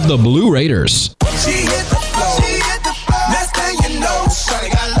serve the Blue Raiders. She hit the floor. Next thing you know,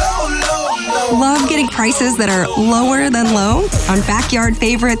 shawty got low, low, low. Love getting prices that are lower than low on backyard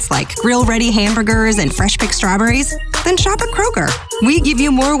favorites like grill-ready hamburgers and fresh-picked strawberries? Then shop at Kroger. We give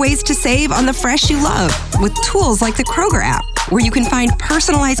you more ways to save on the fresh you love with tools like the Kroger app, where you can find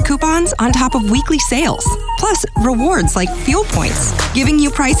personalized coupons on top of weekly sales, plus rewards like fuel points, giving you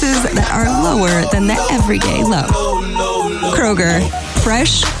prices that are lower than the everyday low. Kroger,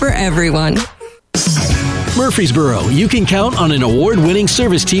 fresh for everyone. Murfreesboro, you can count on an award-winning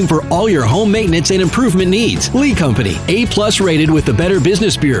service team for all your home maintenance and improvement needs. Lee Company, A+ rated with the Better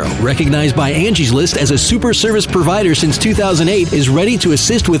Business Bureau, recognized by Angie's List as a super service provider since 2008, is ready to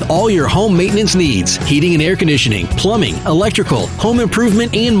assist with all your home maintenance needs. Heating and air conditioning, plumbing, electrical, home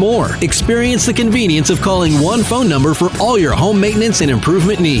improvement, and more. Experience the convenience of calling one phone number for all your home maintenance and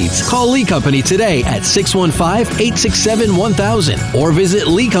improvement needs. Call Lee Company today at 615-867-1000 or visit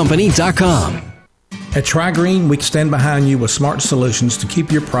leecompany.com. At TriGreen, we stand behind you with smart solutions to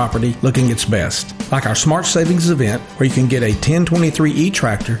keep your property looking its best. Like our Smart Savings event, where you can get a 1023E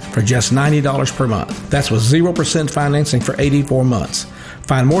tractor for just $90 per month. That's with 0% financing for 84 months.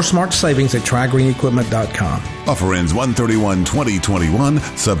 Find more smart savings at TriGreenEquipment.com. Offer ends 1/31/2021,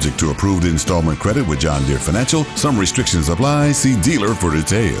 subject to approved installment credit with John Deere Financial. Some restrictions apply. See dealer for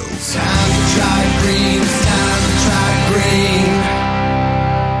details. Time to try green. It's time to try green.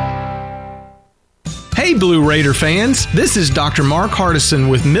 Hey Blue Raider fans, this is Dr. Mark Hardison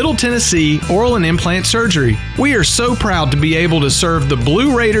with Middle Tennessee Oral and Implant Surgery. We are so proud to be able to serve the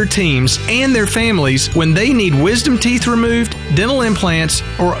Blue Raider teams and their families when they need wisdom teeth removed, dental implants,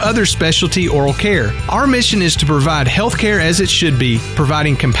 or other specialty oral care. Our mission is to provide health care as it should be,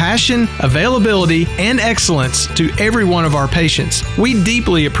 providing compassion, availability, and excellence to every one of our patients. We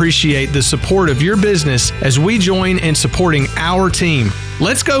deeply appreciate the support of your business as we join in supporting our team.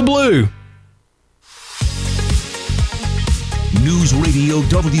 Let's go Blue! News Radio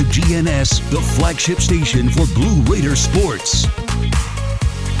WGNS, the flagship station for Blue Raider sports.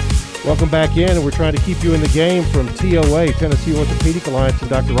 Welcome back in, and we're trying to keep you in the game from TOA, Tennessee Orthopedic Alliance, and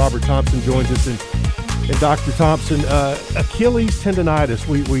Dr. Robert Thompson joins us. And Dr. Thompson, Achilles tendonitis.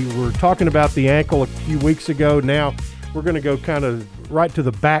 We were talking about the ankle a few weeks ago. Now we're going to go kind of right to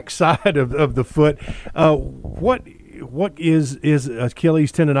the back side of the foot. What is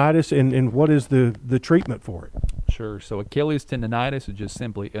Achilles tendonitis, and what is the treatment for it? Sure. So Achilles tendonitis is just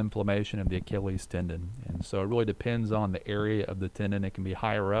simply inflammation of the Achilles tendon. And so it really depends on the area of the tendon. It can be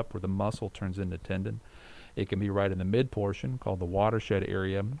higher up where the muscle turns into tendon. It can be right in the mid portion called the watershed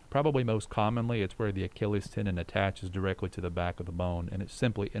area. Probably most commonly it's where the Achilles tendon attaches directly to the back of the bone, and it's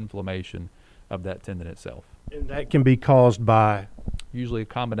simply inflammation of that tendon itself. And that can be caused by? Usually a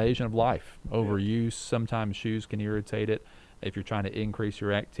combination of life. Overuse, sometimes shoes can irritate it if you're trying to increase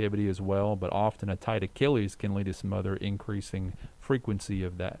your activity as well, but often a tight Achilles can lead to some other increasing frequency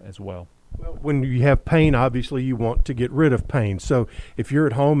of that as well. Well, when you have pain, obviously you want to get rid of pain. So if you're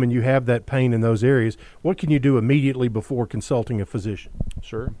at home and you have that pain in those areas, what can you do immediately before consulting a physician?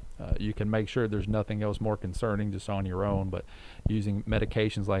 Sure. You can make sure there's nothing else more concerning just on your own, but using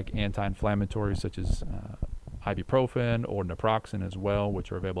medications like anti-inflammatories such as ibuprofen or naproxen as well,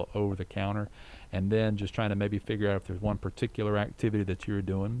 which are available over the counter, and then just trying to maybe figure out if there's one particular activity that you're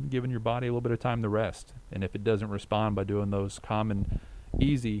doing, giving your body a little bit of time to rest. And if it doesn't respond by doing those common,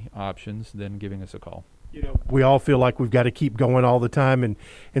 easy options, then giving us a call. You know, we all feel like we've got to keep going all the time, and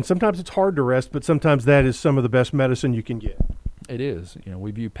sometimes it's hard to rest, but sometimes that is some of the best medicine you can get. It is. You know,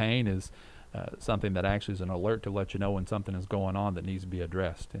 we view pain as something that actually is an alert to let you know when something is going on that needs to be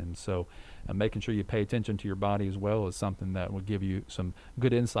addressed. And so making sure you pay attention to your body as well is something that will give you some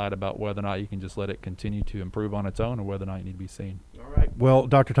good insight about whether or not you can just let it continue to improve on its own or whether or not you need to be seen. All right. Well,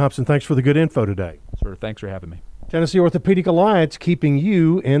 Dr. Thompson, thanks for the good info today. Sure. Thanks for having me. Tennessee Orthopedic Alliance, keeping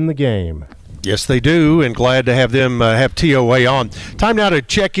you in the game. Yes, they do, and glad to have them have TOA on. Time now to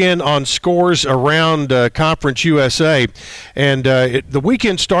check in on scores around Conference USA. And the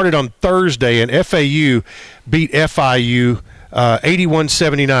weekend started on Thursday, and FAU beat FIU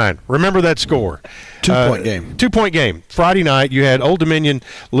 81-79. Remember that score. 2-point game. 2-point game. Friday night, you had Old Dominion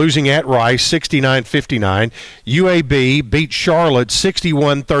losing at Rice 69-59. UAB beat Charlotte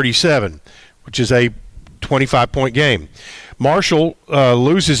 61-37, which is a 25-point game. Marshall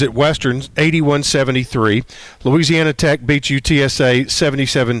loses at Western 81-73. Louisiana Tech beats UTSA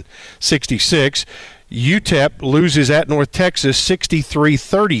 77-66. UTEP loses at North Texas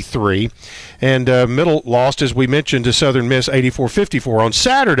 63-33. And Middle lost, as we mentioned, to Southern Miss 84-54. On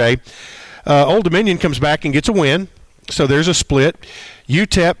Saturday, Old Dominion comes back and gets a win. So there's a split.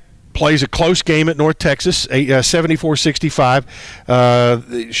 UTEP plays a close game at North Texas, 74-65.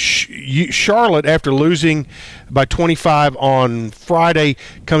 Charlotte, after losing by 25 on Friday,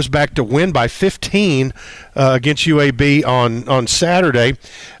 comes back to win by 15 against UAB on Saturday.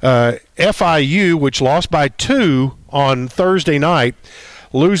 FIU, which lost by 2 on Thursday night,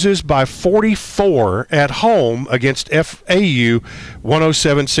 loses by 44 at home against FAU,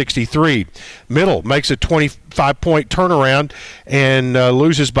 107-63. Middle makes a 25-point turnaround and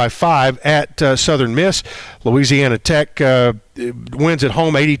loses by 5 at Southern Miss. Louisiana Tech wins at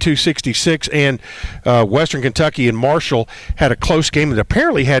home 82-66, and Western Kentucky and Marshall had a close game that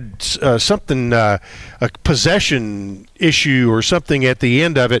apparently had something, a possession issue or something at the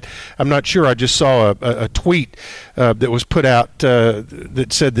end of it. I'm not sure. I just saw a tweet that was put out that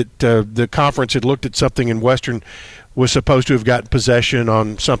said that the conference had looked at something and Western was supposed to have gotten possession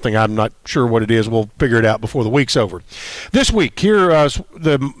on something. I'm not sure what it is. We'll figure it out before the week's over. This week, here around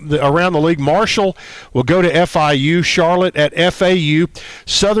the league, Marshall will go to FIU, Charlotte at FAU,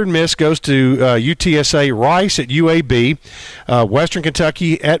 Southern Miss goes to UTSA, Rice at UAB, Western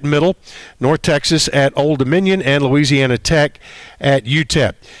Kentucky at Middle, North Texas at Old Dominion, and Louisiana Tech at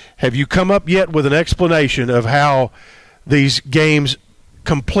UTEP. Have you come up yet with an explanation of how these games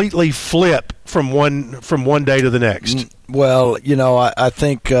completely flip from one day to the next? Well, I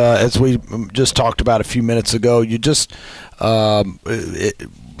think as we just talked about a few minutes ago, you just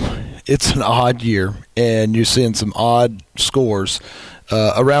it's an odd year, and you're seeing some odd scores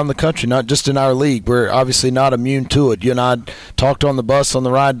around the country, not just in our league. We're obviously not immune to it. You and I talked on the bus on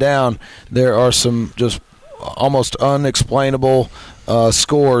the ride down. There are some just almost unexplainable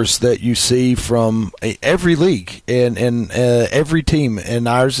scores that you see from every league and every team, and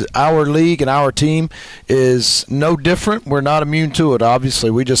our league and our team is no different. We're not immune to it. Obviously,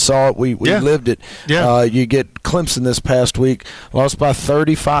 we just saw it. We lived it. Yeah. You get Clemson this past week, lost by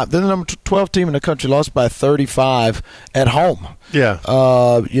 35. They're the number 12 team in the country, lost by 35 at home. Yeah.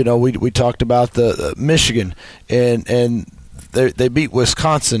 We talked about the Michigan and. They beat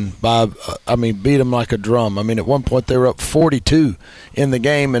Wisconsin beat them like a drum. At one point they were up 42 in the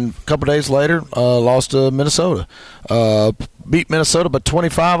game, and a couple days later lost to Minnesota. Beat Minnesota by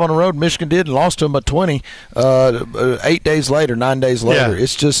 25 on the road. Michigan did, and lost to them by 20 9 days later. Yeah.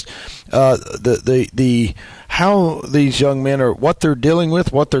 It's just the how these young men are, what they're dealing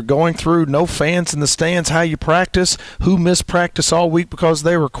with, what they're going through. No fans in the stands. How you practice. Who missed practice all week because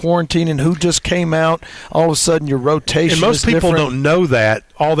they were quarantining. Who just came out. All of a sudden your rotation is different. And most people don't know that.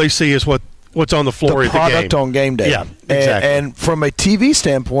 All they see is what's on the floor at the game. The product on game day. Yeah, exactly. And from a TV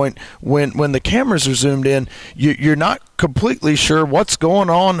standpoint, when the cameras are zoomed in, you're not completely sure what's going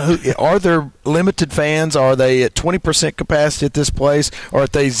on. Are there limited fans? Are they at 20% capacity at this place? Or are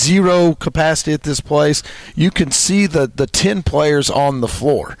they zero capacity at this place? You can see the 10 players on the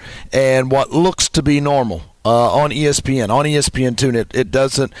floor and what looks to be normal. On ESPN, on ESPN2, it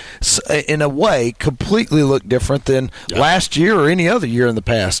doesn't, in a way, completely look different than last year or any other year in the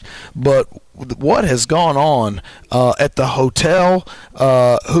past. But what has gone on at the hotel?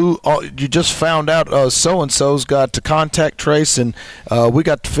 You just found out so-and-so's got to contact trace, and we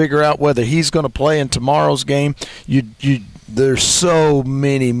got to figure out whether he's going to play in tomorrow's game. There's so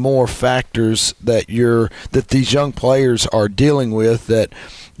many more factors that these young players are dealing with that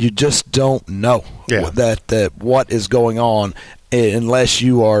you just don't know that what is going on unless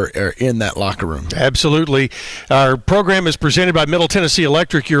you are in that locker room. Absolutely. Our program is presented by Middle Tennessee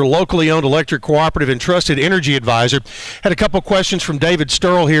Electric, your locally owned electric cooperative and trusted energy advisor. Had a couple questions from David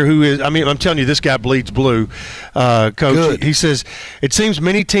Sturl here, who is, I'm telling you, this guy bleeds blue, Coach. Good. He says, it seems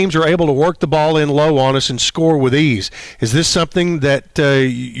many teams are able to work the ball in low on us and score with ease. Is this something that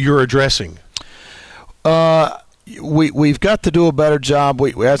you're addressing? We've got to do a better job.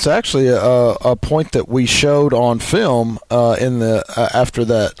 That's actually a point that we showed on film after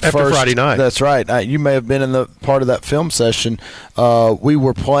Friday night. That's right. You may have been in the part of that film session. We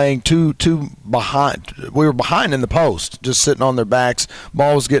were playing too behind. We were behind in the post, just sitting on their backs.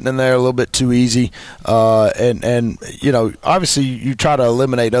 Ball was getting in there a little bit too easy. And obviously you try to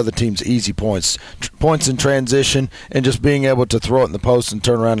eliminate other teams' easy points in transition, and just being able to throw it in the post and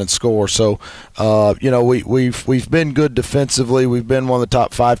turn around and score. So we've been good defensively. We've been one of the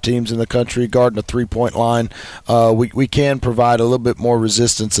top 5 teams in the country guarding a 3-point line. We can provide a little bit more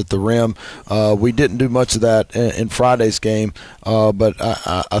resistance at the rim. We didn't do much of that in Friday's game, but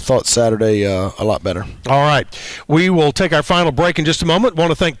I thought Saturday a lot better. All right. We will take our final break in just a moment.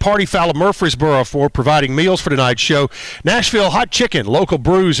 Want to thank Party Fowl of Murfreesboro for providing meals for tonight's show. Nashville Hot Chicken, local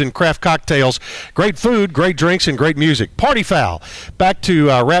brews and craft cocktails, great food, great drinks, and great music. Party Fowl. Back to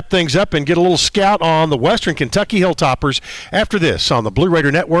wrap things up and get a little scout on the Western Kentucky Kentucky Hilltoppers after this on the Blue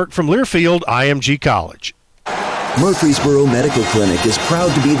Raider Network from Learfield IMG College. Murfreesboro Medical Clinic is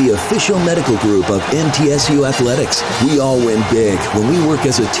proud to be the official medical group of MTSU Athletics. We all win big when we work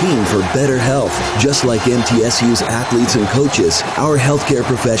as a team for better health. Just like MTSU's athletes and coaches, our healthcare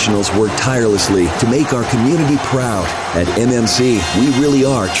professionals work tirelessly to make our community proud. At MMC, we really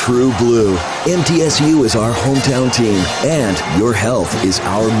are true blue. MTSU is our hometown team, and your health is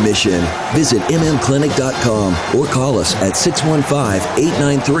our mission. Visit mmclinic.com or call us at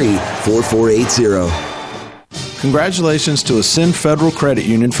 615-893-4480. Congratulations to Ascend Federal Credit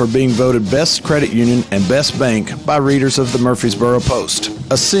Union for being voted Best Credit Union and Best Bank by readers of the Murfreesboro Post.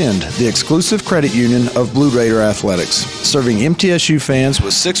 Ascend, the exclusive credit union of Blue Raider Athletics, serving MTSU fans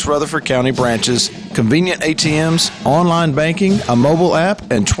with 6 Rutherford County branches, convenient ATMs, online banking, a mobile app,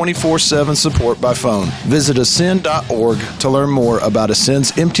 and 24/7 support by phone. Visit ascend.org to learn more about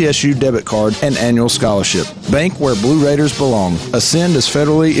Ascend's MTSU debit card and annual scholarship. Bank where Blue Raiders belong. Ascend is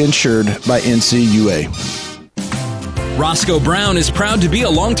federally insured by NCUA. Roscoe Brown is proud to be a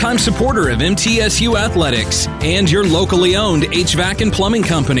longtime supporter of MTSU Athletics and your locally owned HVAC and plumbing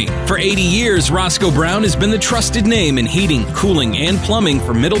company. For 80 years, Roscoe Brown has been the trusted name in heating, cooling, and plumbing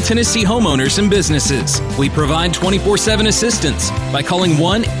for Middle Tennessee homeowners and businesses. We provide 24/7 assistance by calling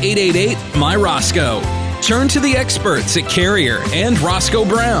 1-888-MY-ROSCOE. Turn to the experts at Carrier and Roscoe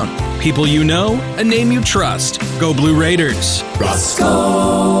Brown. People you know, a name you trust. Go Blue Raiders.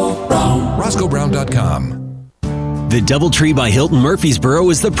 Roscoe Brown. RoscoeBrown.com. The Doubletree by Hilton Murfreesboro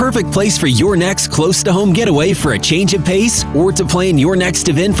is the perfect place for your next close-to-home getaway for a change of pace or to plan your next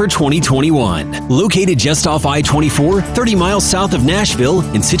event for 2021. Located just off I-24, 30 miles south of Nashville,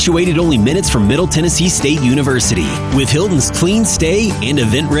 and situated only minutes from Middle Tennessee State University. With Hilton's clean stay and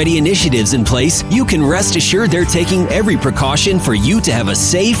event-ready initiatives in place, you can rest assured they're taking every precaution for you to have a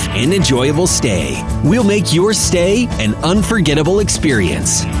safe and enjoyable stay. We'll make your stay an unforgettable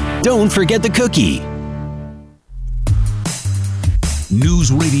experience. Don't forget the cookie.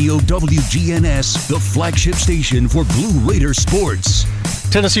 News Radio WGNS, the flagship station for Blue Raider sports.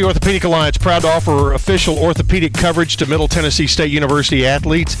 Tennessee Orthopedic Alliance proud to offer official orthopedic coverage to Middle Tennessee State University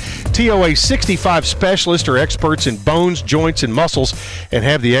athletes. TOA 65 specialists are experts in bones, joints, and muscles and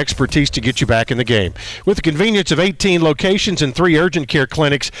have the expertise to get you back in the game. With the convenience of 18 locations and 3 urgent care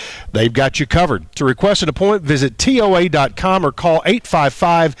clinics, they've got you covered. To request an appointment, visit TOA.com or call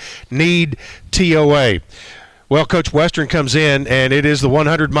 855-NEED-TOA. Well, Coach Western comes in, and it is the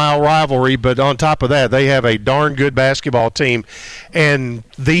 100-mile rivalry, but on top of that, they have a darn good basketball team and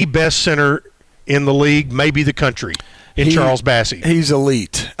the best center in the league, maybe the country, in Charles Bassey. He's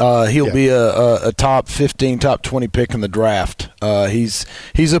elite. He'll be a top 15, top 20 pick in the draft. He's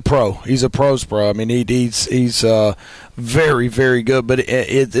a pro. He's a pro's pro. I mean, he's very, very good, but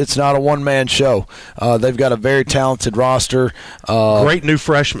it's not a one-man show. They've got a very talented roster. Great new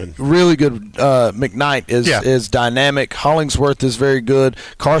freshman. Really good. McKnight is dynamic. Hollingsworth is very good.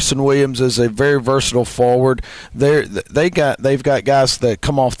 Carson Williams is a very versatile forward. They've got guys that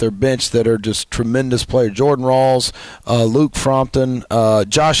come off their bench that are just tremendous players. Jordan Rawls, Luke Frompton,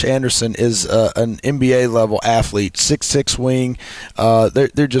 Josh Anderson is an NBA-level athlete, 6'6" wing.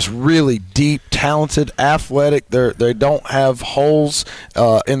 They're just really deep, talented, athletic. They don't have holes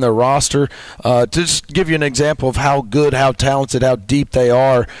in their roster. To just give you an example of how good, how talented, how deep they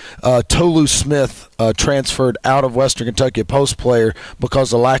are, Tolu Smith transferred out of Western Kentucky, a post player,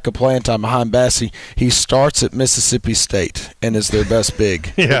 because of lack of playing time behind Bassey. He starts at Mississippi State and is their best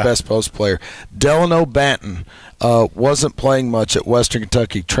big, their best post player. Delano Banton wasn't playing much at Western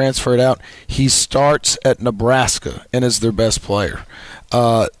Kentucky, transferred out. He starts at Nebraska and is their best player.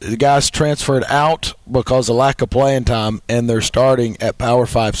 The guys transferred out because of lack of playing time, and they're starting at Power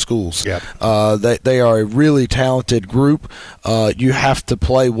 5 schools. Yep. They are a really talented group. You have to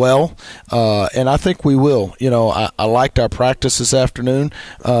play well, and I think we will. You know, I liked our practice this afternoon,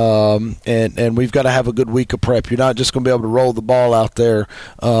 and we've got to have a good week of prep. You're not just going to be able to roll the ball out there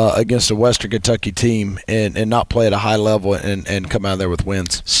against a Western Kentucky team and not play at a high level and come out of there with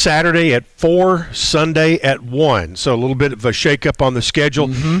wins. Saturday at 4, Sunday at 1. So a little bit of a shakeup on the schedule.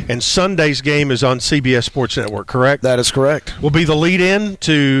 And Sunday's game is on CBS Sports Network, correct? That is correct. Will be the lead-in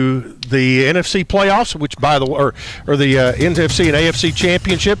to the NFC playoffs, which by the or the NFC and AFC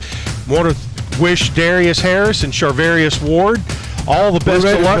championship. Want to wish Darius Harris and Charvarius Ward all the best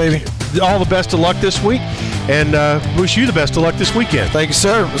of luck. Baby. All the best of luck this week, and wish you the best of luck this weekend. Thank you,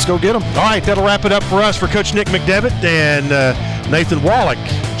 sir. Let's go get them. All right, that'll wrap it up for us. For Coach Nick McDevitt and Nathan Wallach,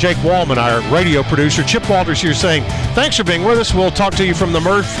 Jake Wallman, our radio producer, Chip Walters here saying thanks for being with us. We'll talk to you from the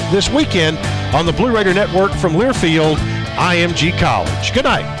Murph this weekend on the Blue Raider Network from Learfield IMG College. Good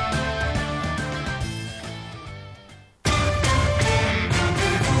night.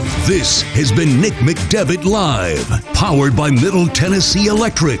 This has been Nick McDevitt Live, powered by Middle Tennessee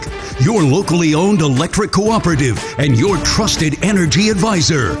Electric, your locally owned electric cooperative and your trusted energy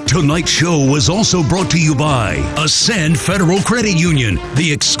advisor. Tonight's show was also brought to you by Ascend Federal Credit Union,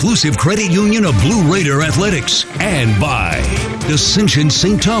 the exclusive credit union of Blue Raider Athletics, and by Ascension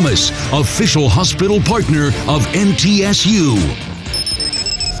St. Thomas, official hospital partner of MTSU.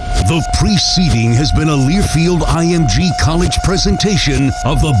 The preceding has been a Learfield IMG College presentation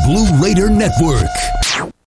of the Blue Raider Network.